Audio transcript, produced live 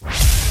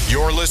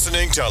You're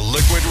listening to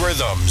Liquid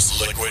Rhythms.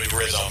 Liquid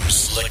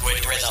Rhythms.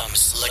 Liquid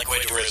Rhythms.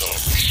 Liquid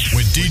Rhythms.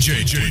 With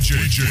DJ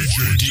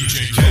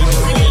Ken.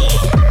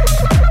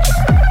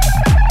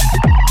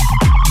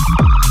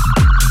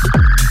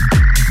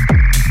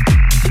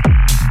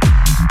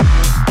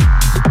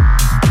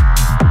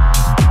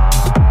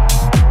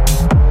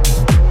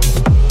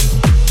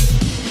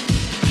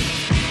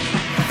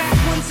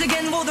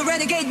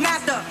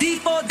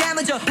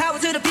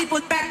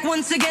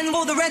 Once again,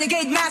 will the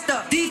renegade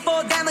master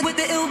D4 damage with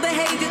the ill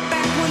behavior.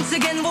 Back once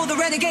again, will the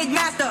renegade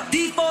master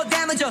D4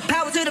 damager.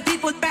 Power to the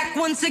people. Back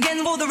once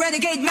again, will the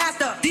renegade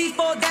master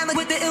D4 damage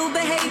with the ill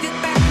behavior.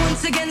 Back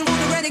once again, will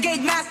the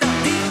renegade master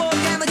D4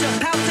 damager.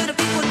 Power to the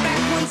people.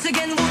 Back once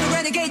again, will the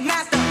renegade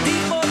master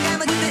D4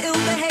 damage with the ill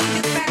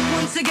behavior. Back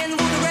once again,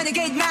 will the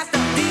renegade master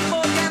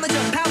D4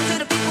 damager. Power to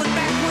the people.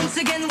 Back once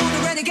again, will the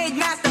renegade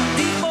master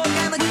D4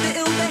 damage with the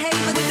ill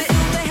behavior. With the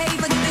ill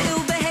behavior. With the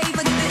ill behavior.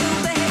 With the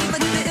ill behavior. With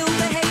the ill behavior.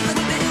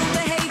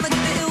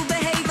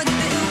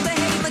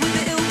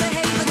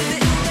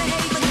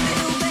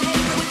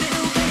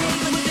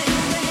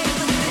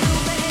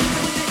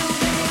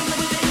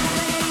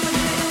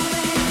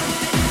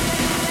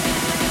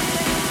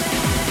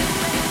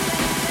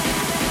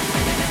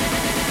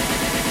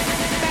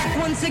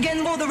 Once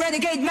again, will the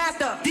renegade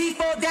master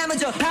D4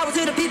 damager. Power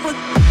to the people.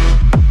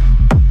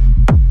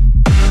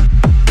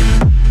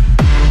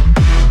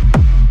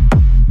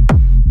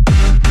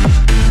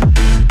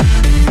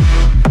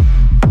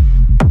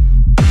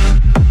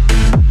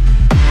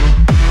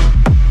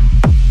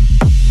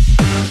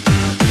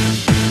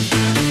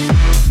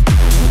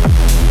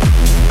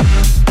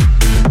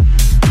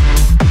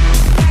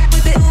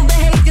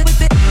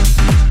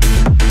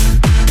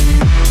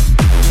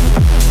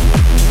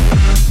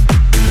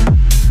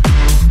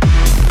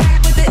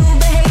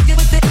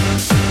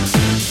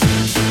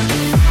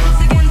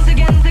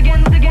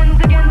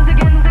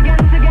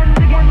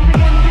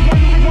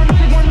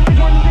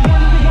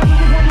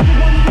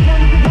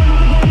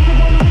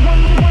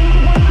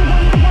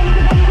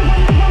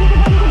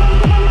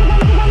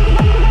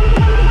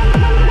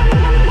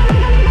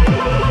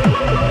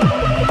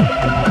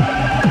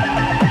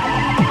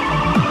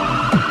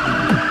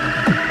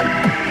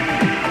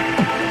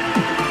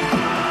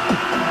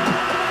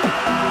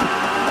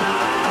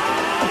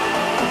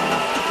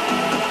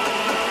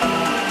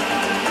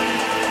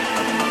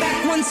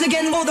 Once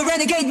again, will the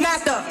renegade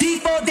master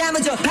D4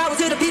 damager. Power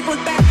to the people.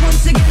 Back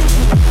once again.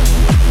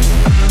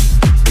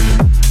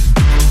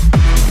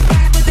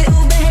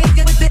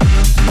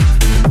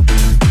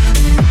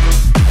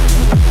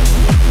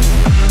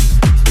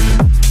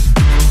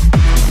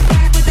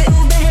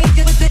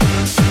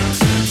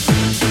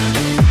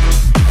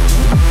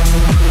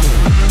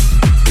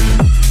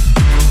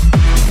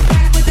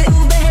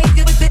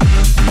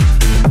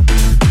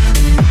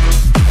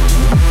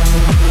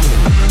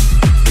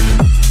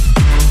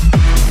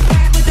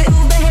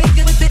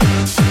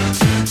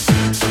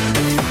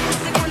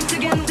 Once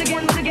again.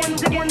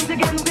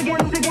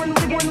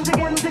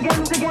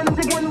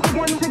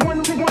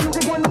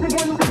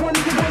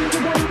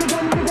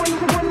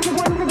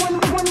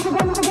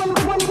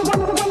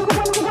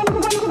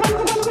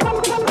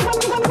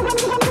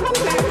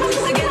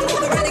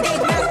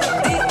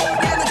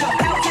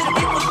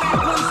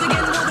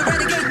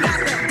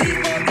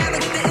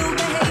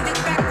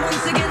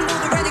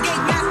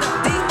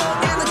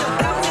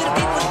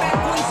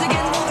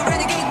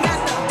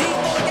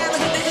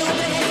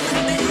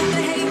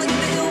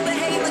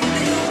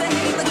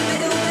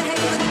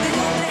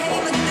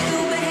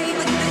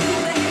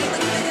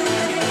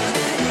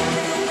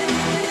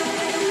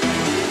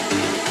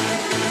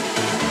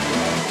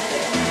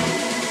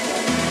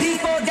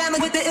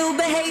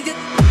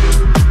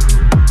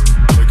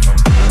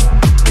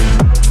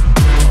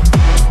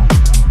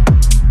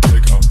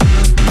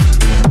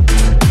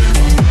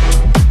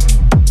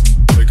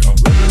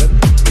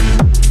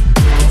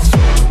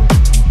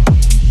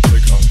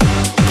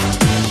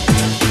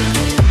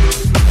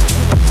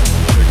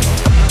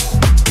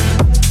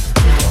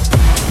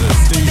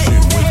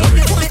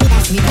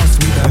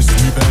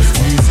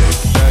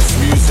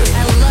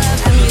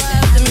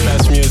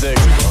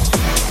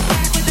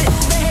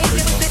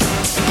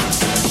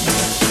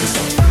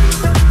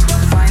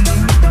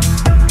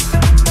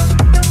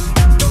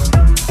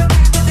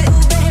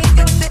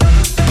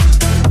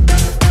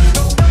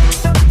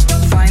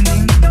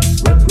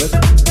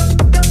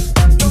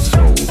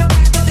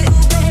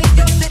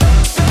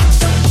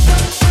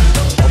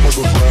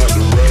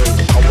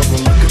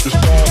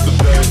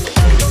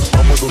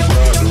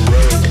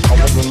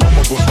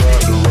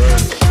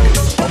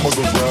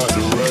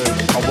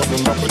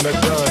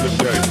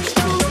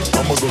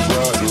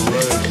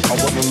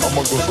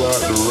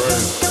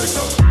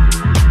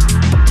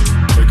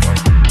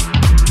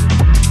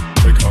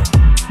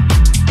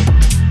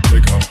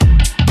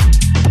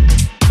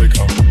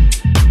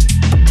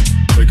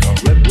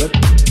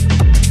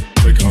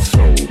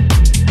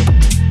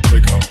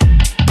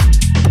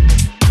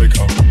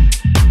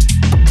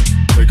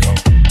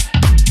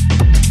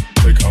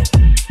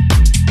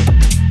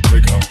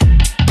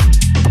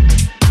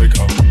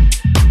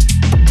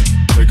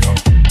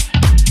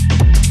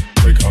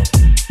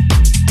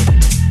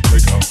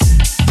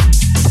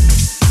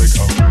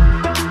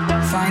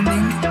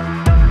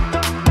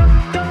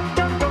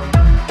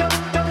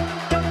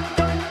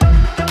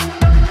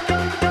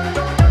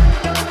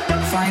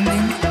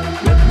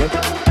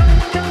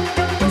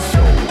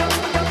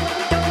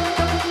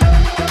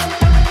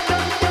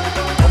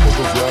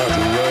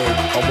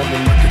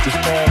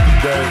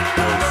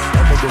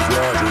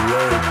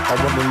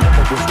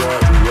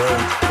 ride the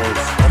wave.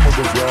 I'ma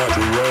go ride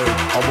the wave.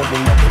 I want to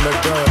lock in that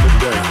gun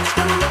today.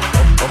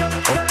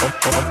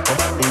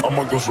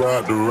 I'ma go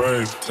ride the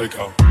rave. Take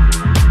off.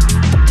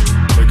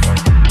 Take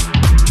off.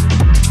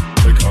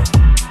 Take off.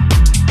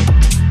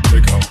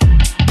 Take off.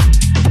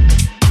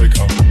 Take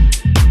off.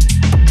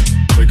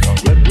 Take off.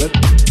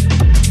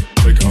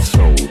 Take off.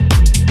 Soul.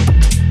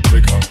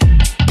 Take off.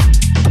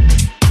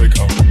 Take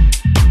off.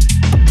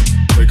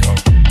 Take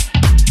off.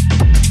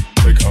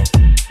 Take off.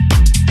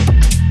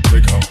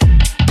 Take off.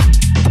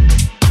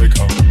 Take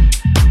off.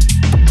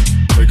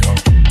 Take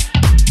off.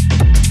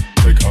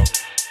 Take off.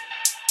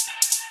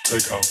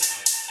 Take off.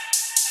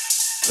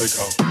 Take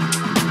off.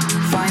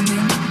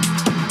 Finding.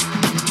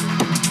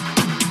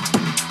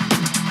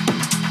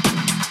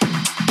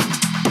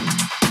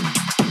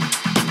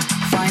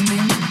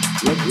 Finding.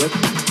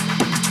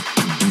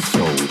 And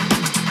soul.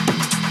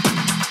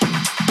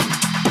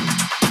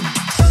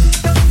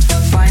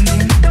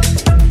 Finding.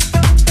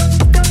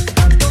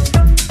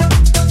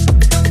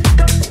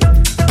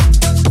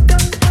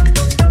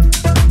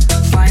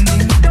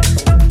 Finding.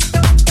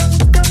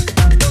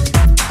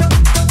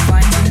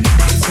 Finding.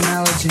 It's an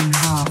allergen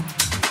hop.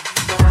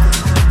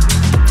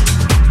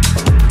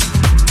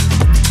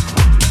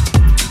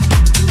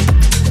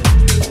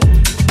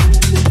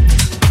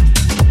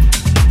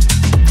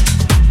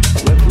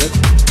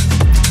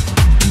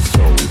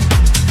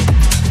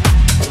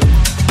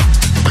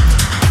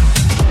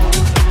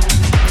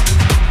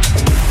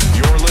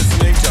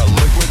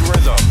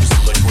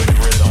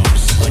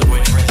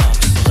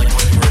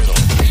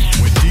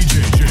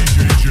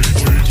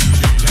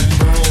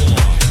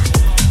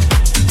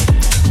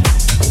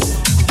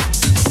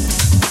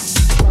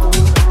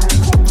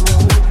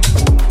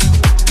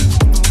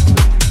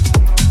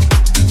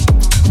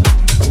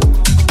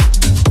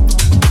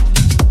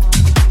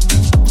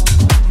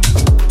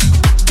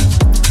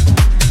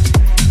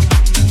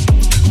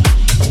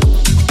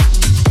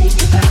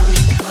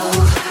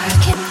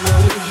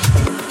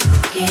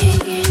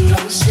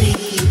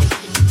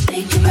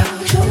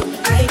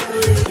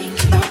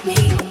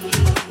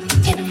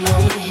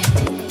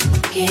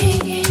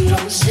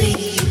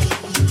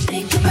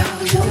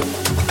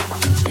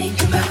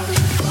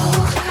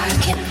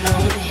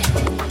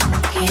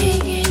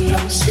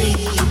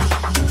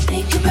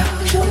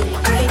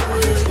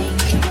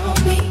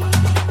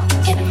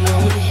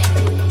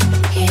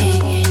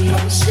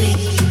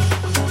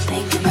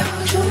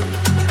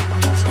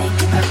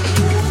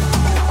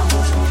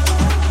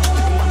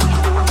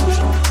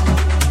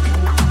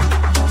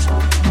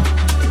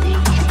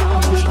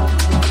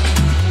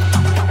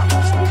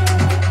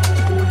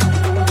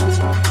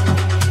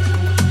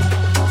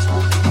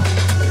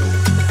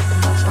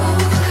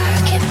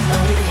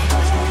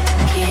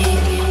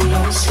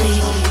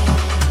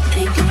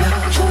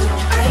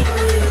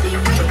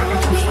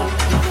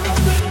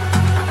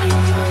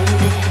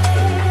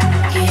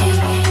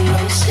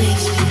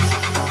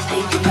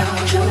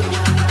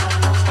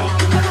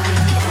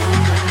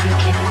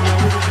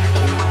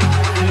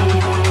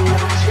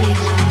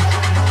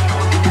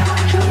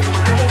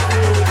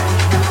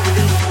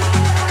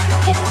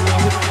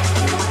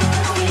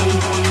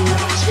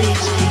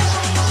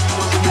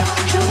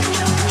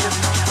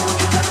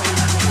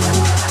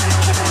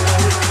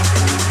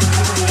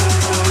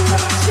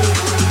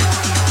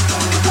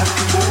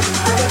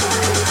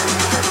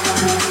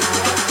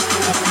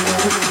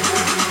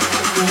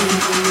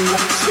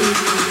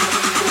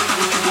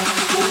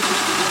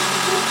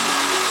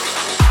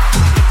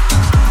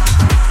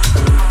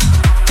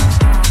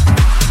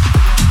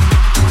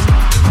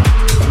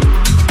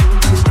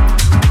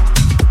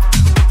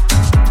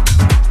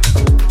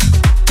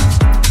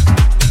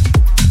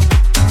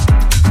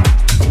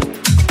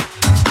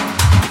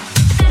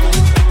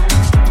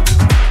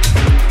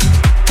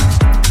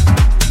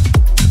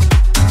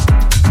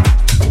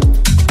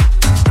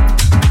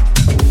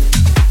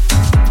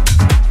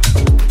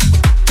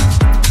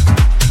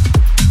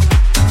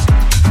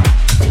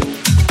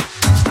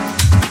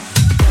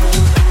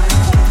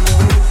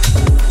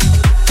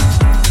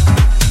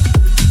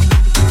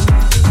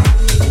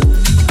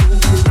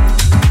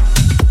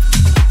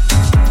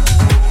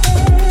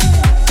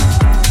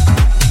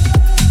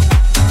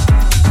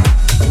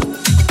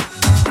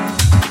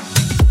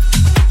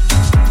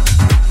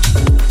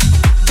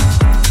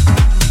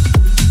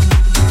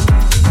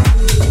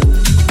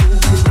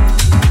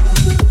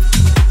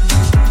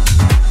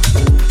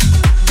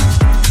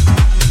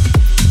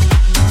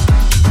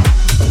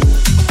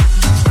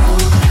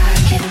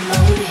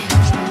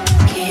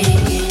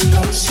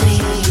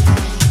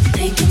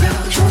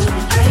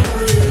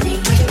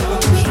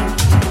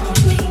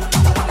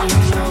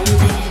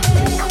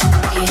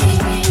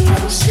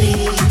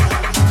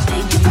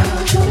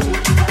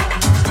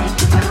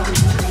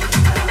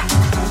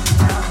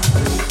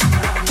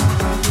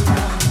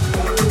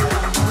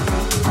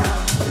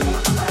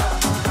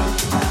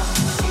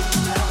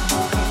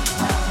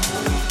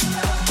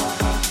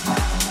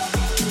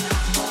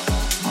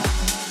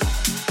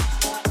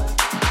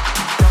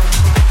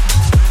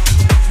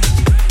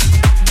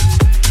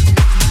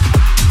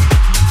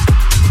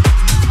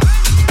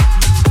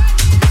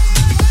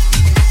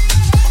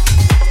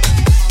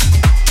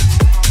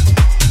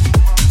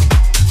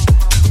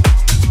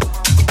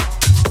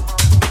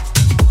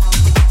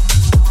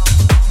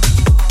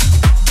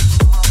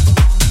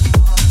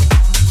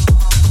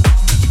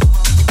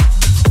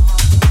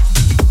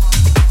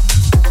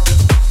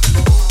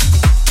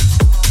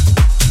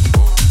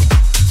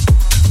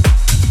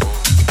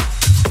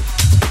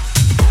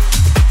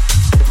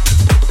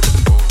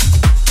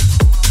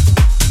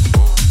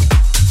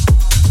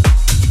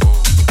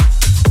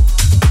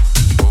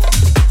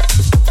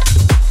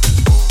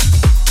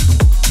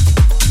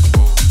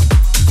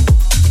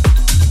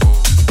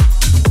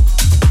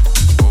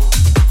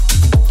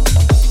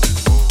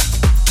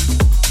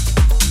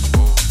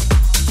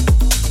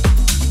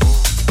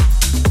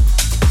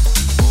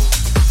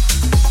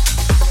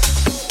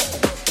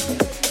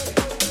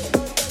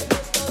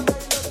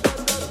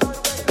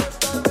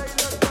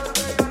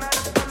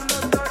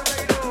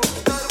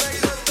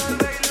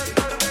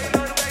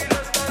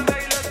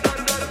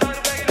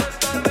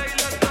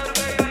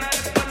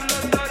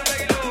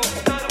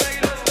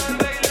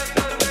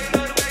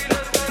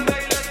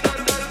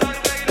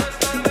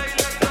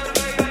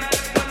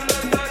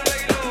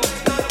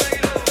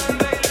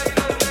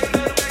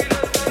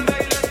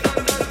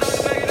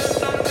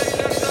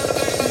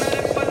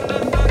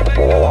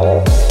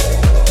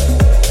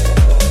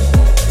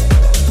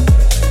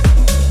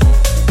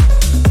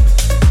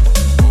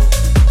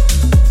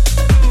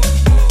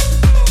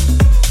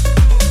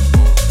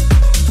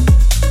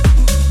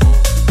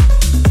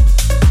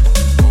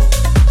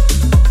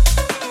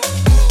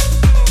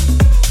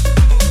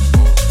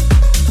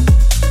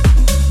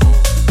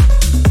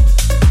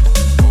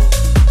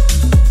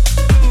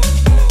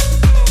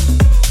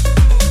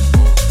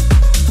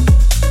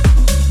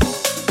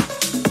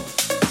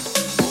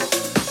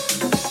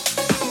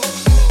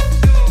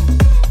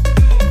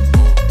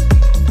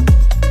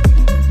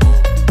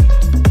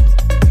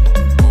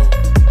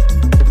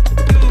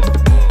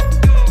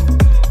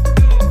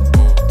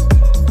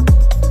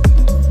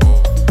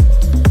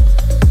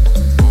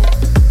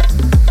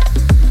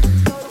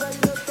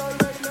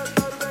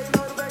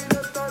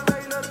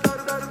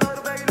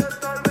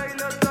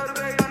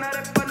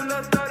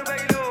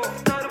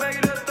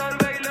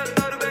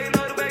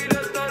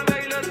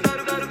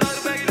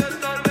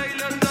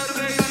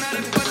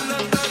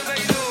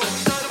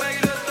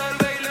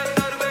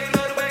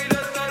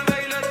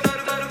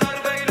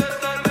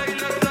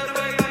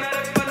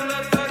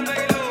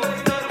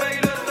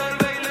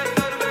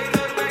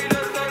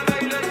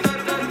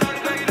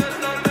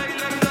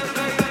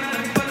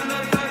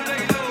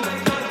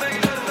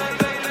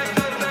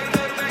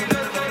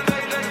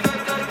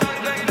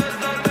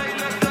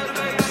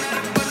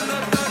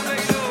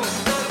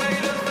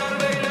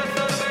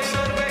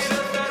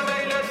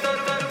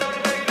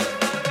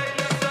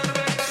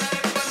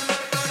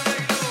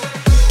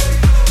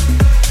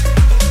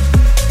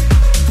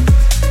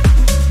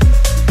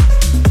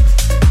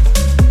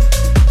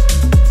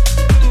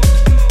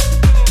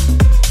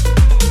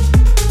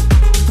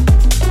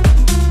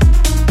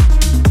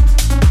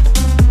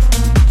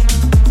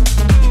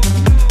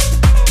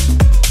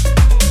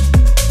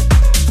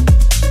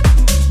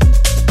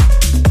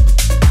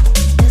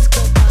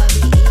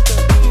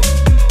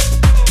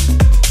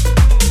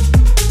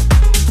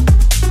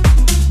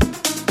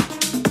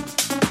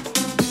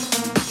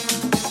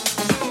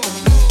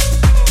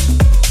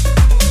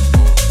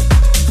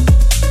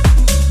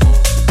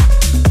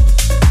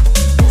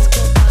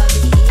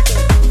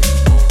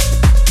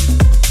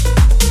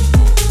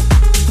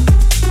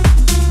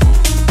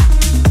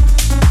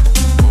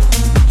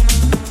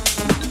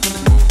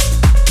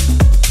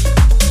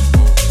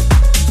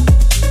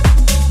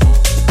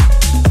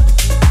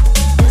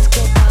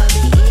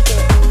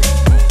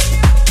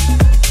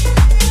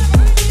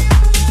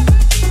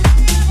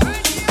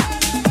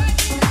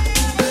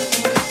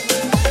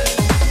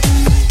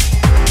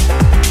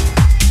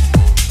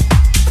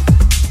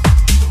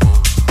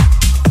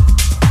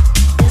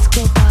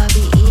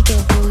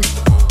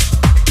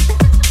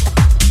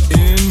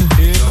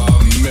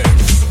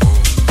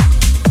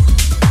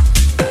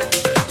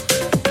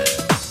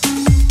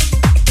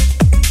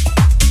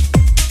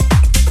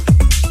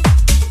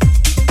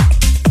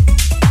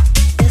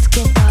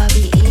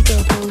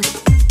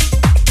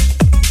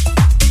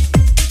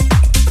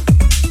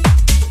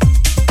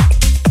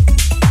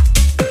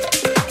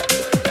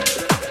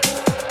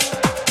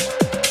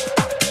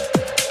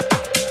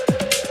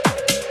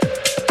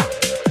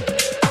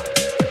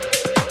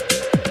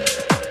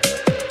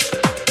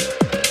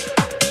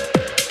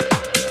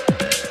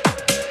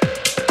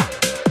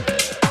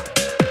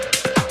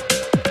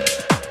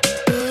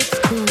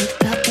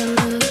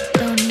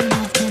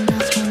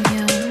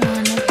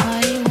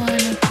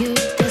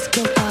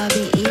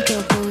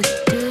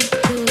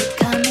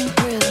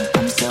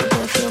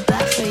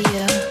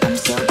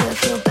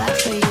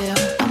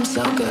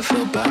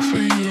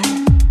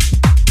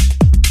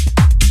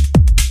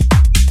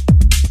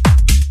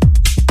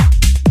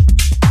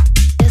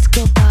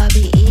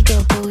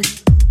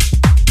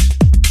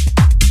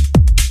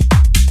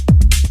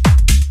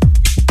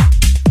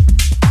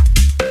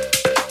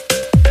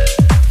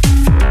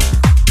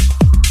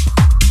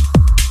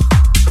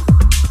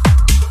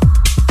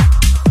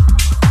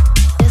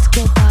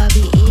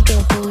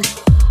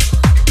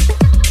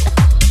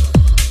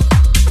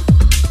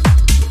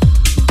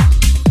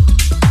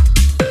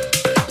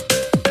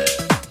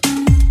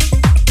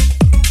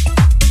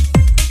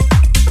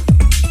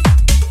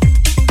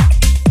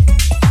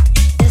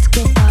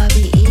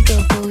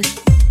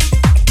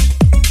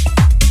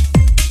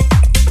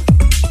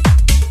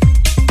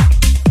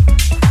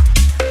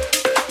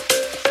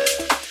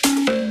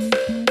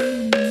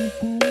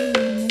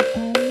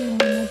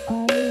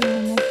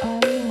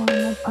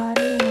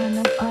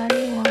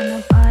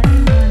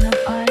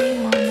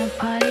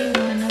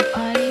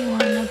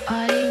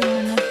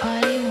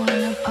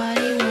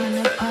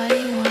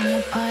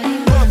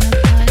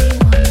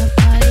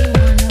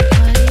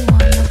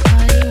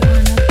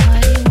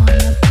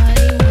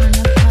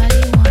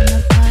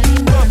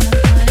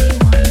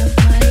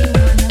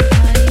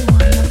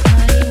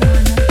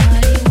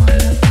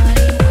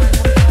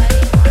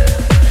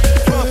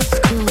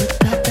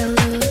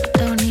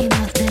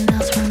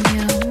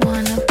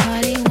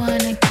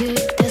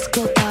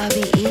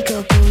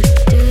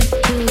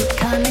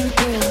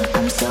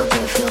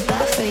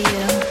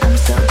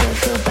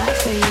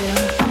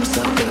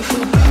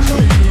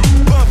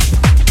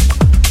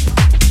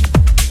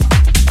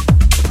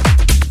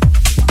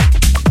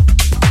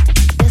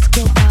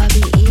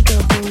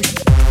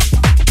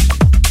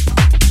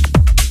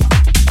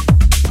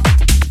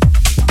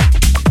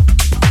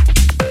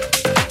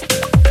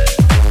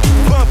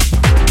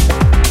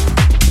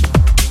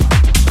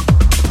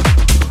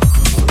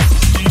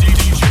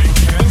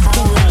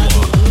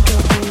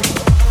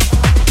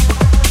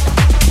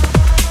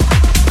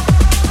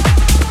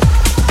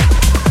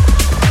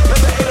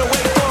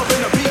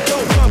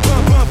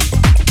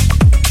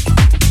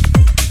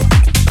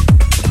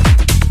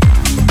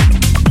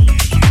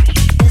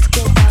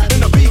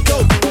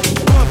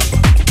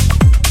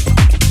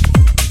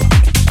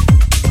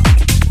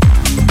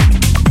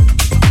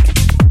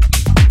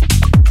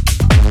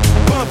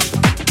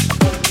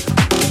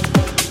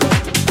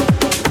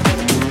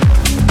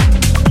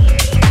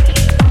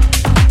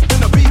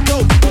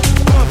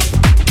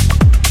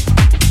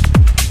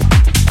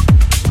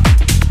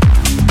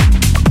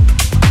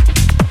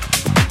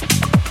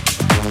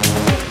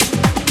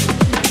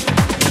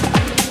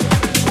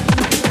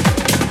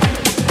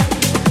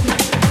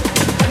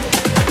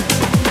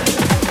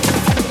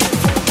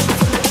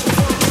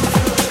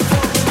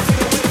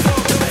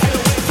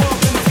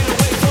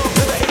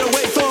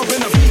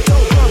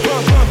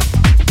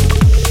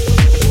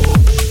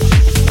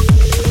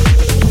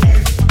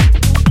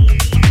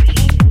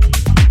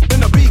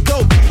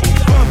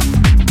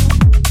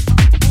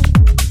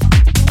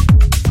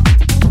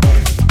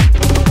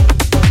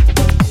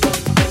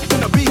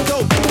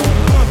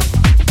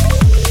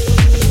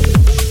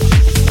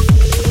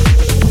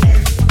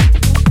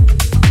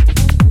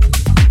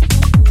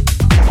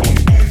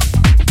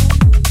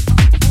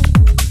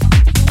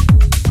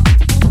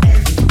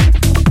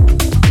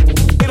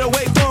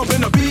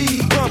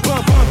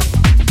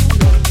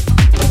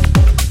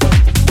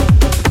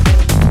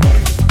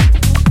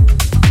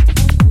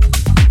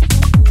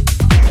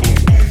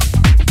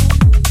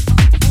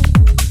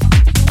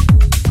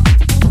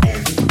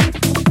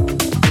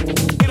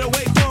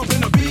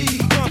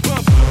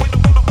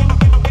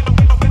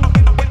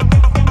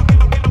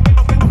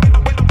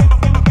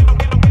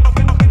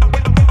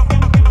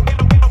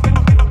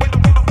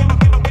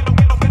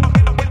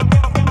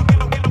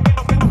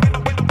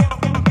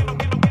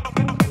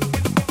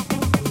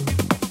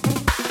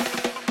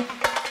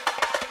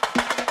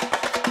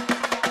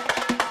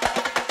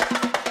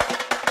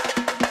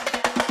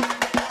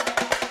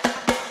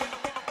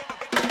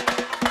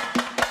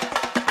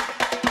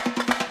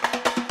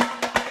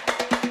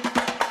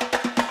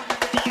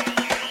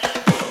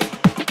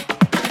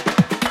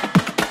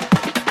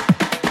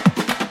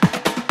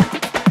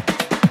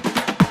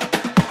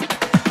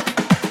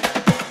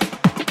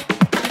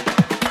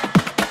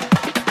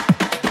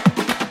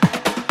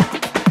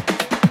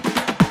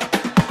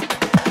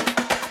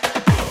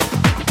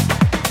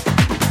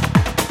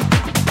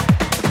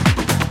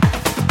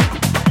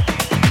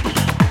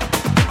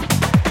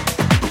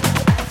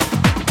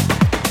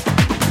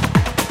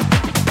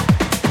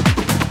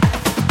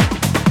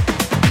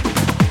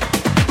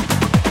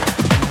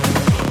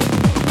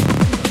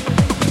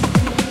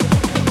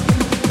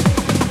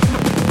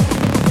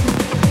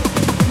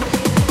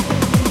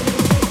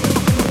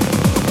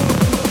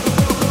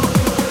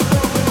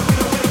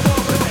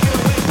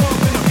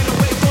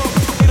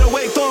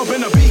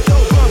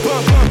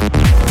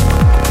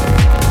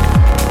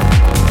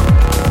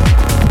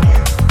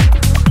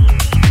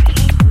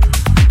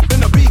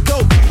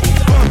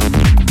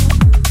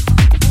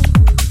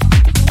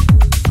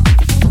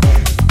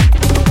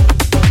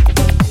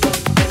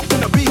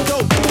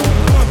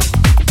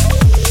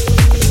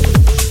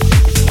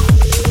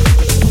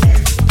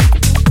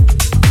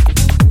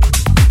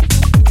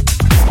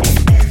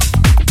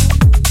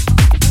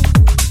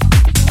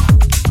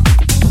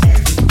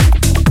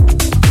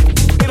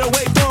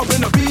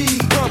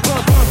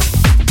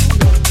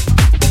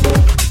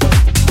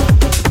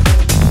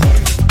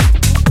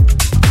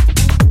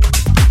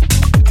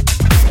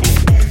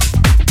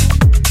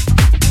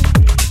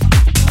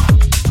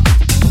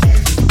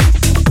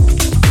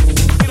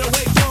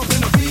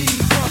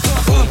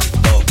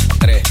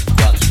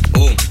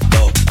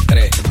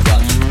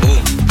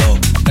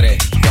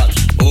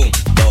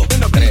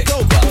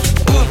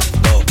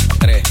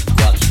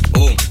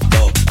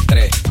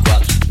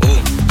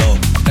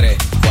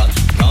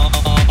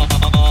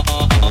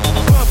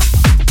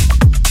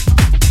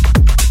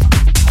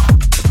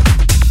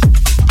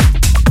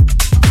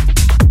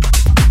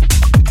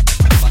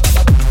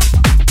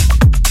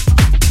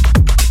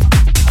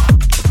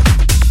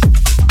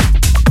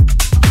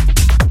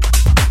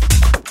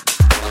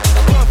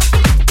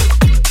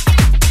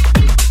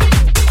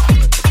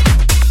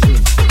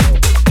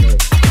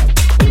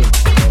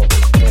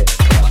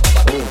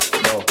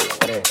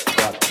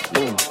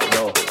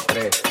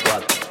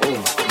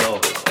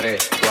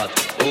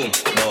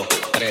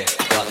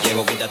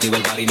 activa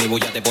el party, mi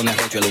bulla te pone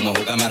recho. El humo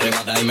juca me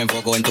arrebata y me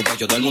enfoco en tu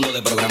pecho. Todo el mundo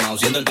desprogramado,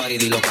 siendo el party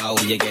dilocao.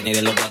 DJ Kenny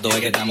de los platos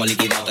es que estamos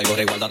liquidados. Traigo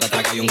resguardo hasta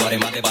atraca y un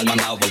guaremate pa'l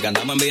mandado. Porque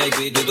andamos en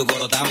VIP, tú y tu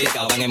coro tan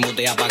picado. Van en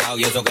mute apagado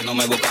y eso que no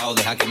me he buscado.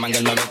 Deja que mangue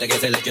el malvete que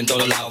se le eche en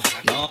todos lados.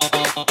 No.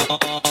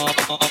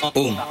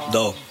 1,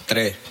 2,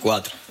 3,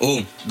 4.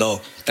 1,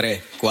 2,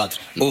 3, 4.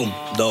 1,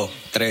 2,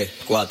 3,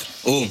 4.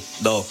 1,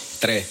 2,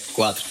 3,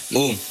 4.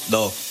 1,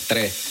 2,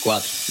 3,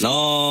 4.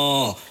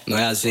 No, no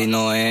es así,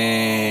 no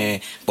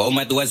es.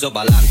 Ponme tu eso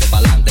pa'lante,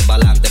 pa'lante,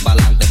 pa'lante,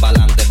 pa'lante,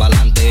 pa'lante,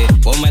 pa'lante.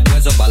 Ponme tu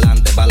eso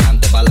pa'lante,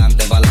 pa'lante,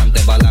 pa'lante, pa'lante,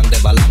 pa'lante,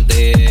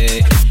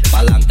 pa'lante.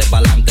 Pa'lante,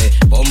 pa'lante.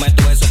 Ponme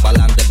tu eso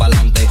pa'lante,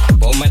 pa'lante.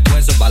 Ponme tu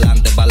eso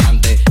pa'lante,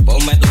 pa'lante.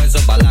 Ponme tu eso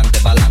pa'lante,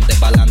 pa'lante,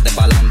 pa'lante,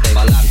 pa'lante,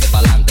 pa'lante,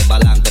 pa'lante,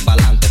 pa'lante,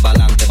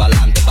 pa'lante, pa'lante,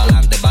 pa'lante,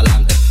 pa'lante,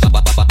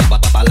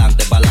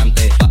 pa'lante, pa'lante,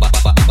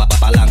 pa'lante,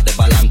 pa'lante,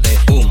 pa'lante.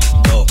 1,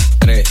 2,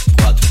 3,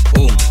 4.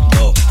 1,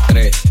 2,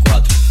 3,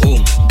 4.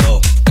 1,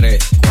 2, 3,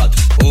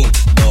 4. 1,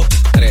 2,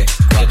 3,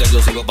 4. Esto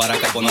exclusivo para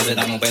acá, pues no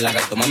aceptamos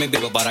pelagato. Mami,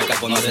 vivo para acá,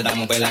 pues no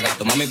aceptamos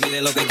pelagato. Mami,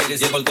 pide lo que quiere,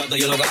 si es por cuarto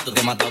yo lo gasto.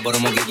 Te he matado por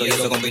un moquito y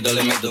eso con pito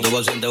le meto. Tuvo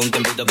ausente un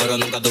tempito, pero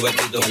nunca tuve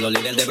quito. A los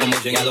líderes de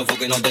promoción y a los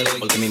focos no te doy.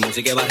 Porque mi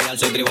música es barrial,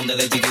 soy tribón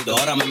desde chiquito.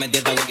 Ahora me metí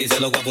esta wiki y se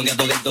lo voy a puntear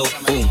todito.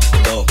 1,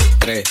 2,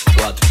 3,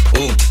 4.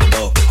 1,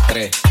 2,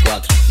 3,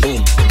 4.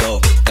 1,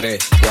 2, 3,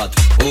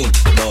 4. 1,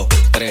 2,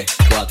 3,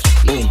 4.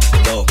 1,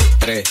 2,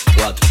 3,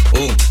 4.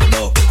 1,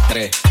 2,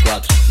 3,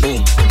 4.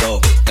 1,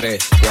 2, 3,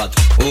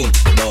 4.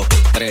 1, 2,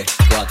 3,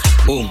 4.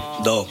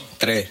 1, 2,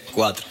 3,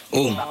 4.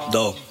 1,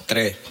 2,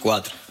 3,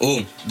 4.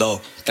 1,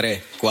 2, 3,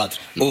 4.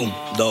 1,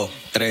 2,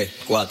 3,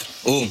 4.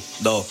 1,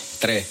 2,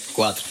 3,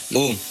 4.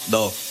 1,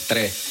 2,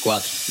 3,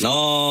 4.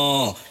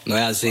 No, no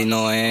es así,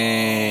 no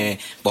es.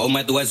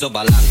 Ponme tu eso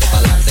pa'lante,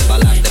 pa'lante,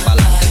 pa'lante,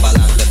 pa'lante,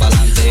 pa'lante,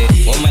 pa'lante.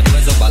 Ponme tu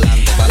eso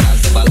pa'lante,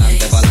 pa'lante,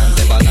 pa'lante,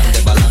 pa'lante,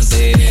 pa'lante,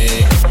 pa'lante.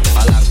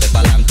 Pa'lante,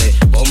 pa'lante.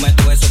 Ponme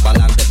tu eso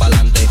pa'lante,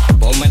 pa'lante.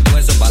 Ponme tu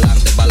eso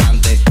pa'lante,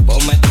 pa'lante.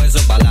 Ponme tu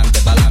eso pa'lante,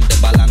 pa'lante,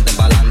 pa'lante,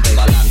 pa'lante,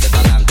 pa'lante,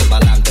 pa'lante,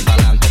 pa'lante,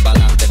 pa'lante,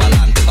 pa'lante,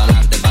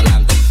 pa'lante,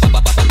 pa'lante,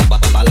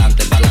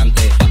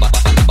 pa'lante,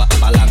 pa'lante,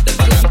 pa'lante,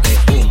 pa'lante.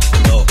 1,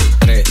 2,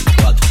 3,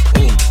 4.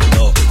 1,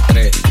 2,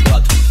 3,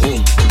 4.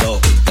 1, 2,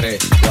 3,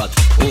 4.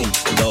 1,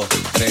 2,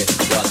 3,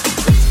 4.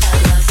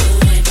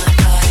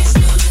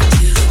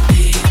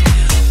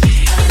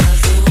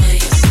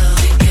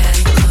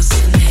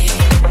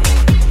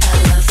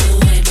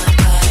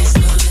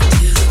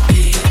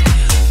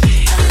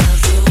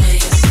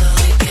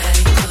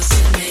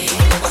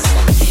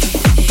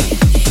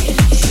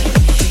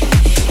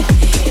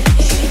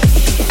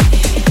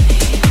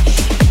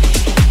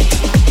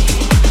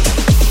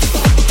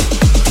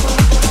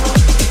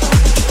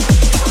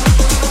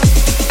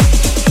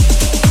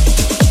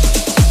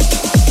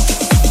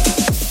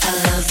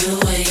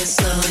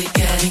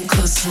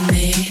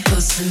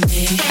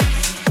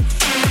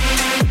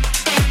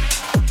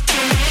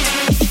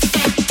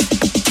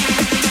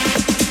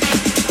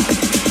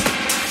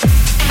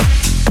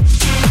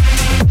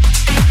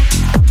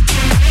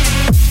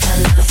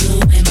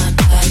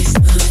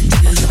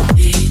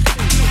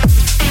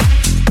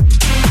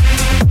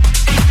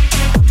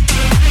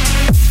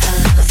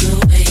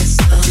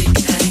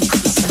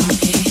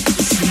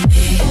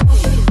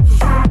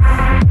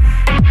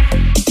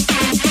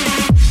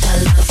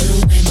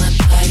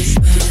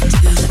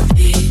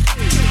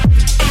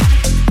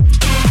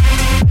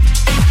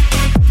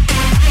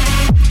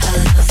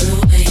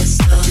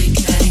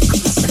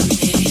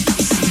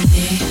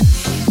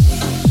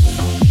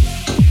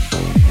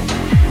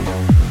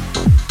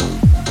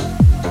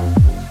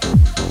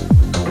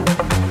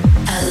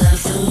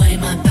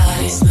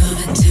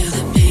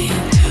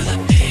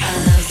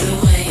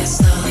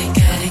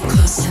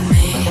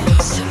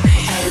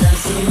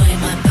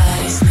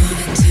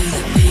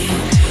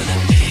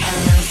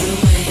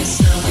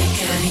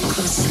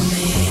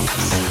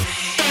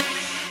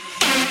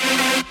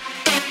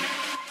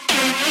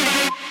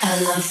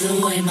 I love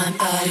the way my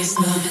body's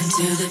moving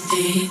to the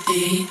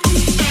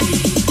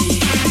beat.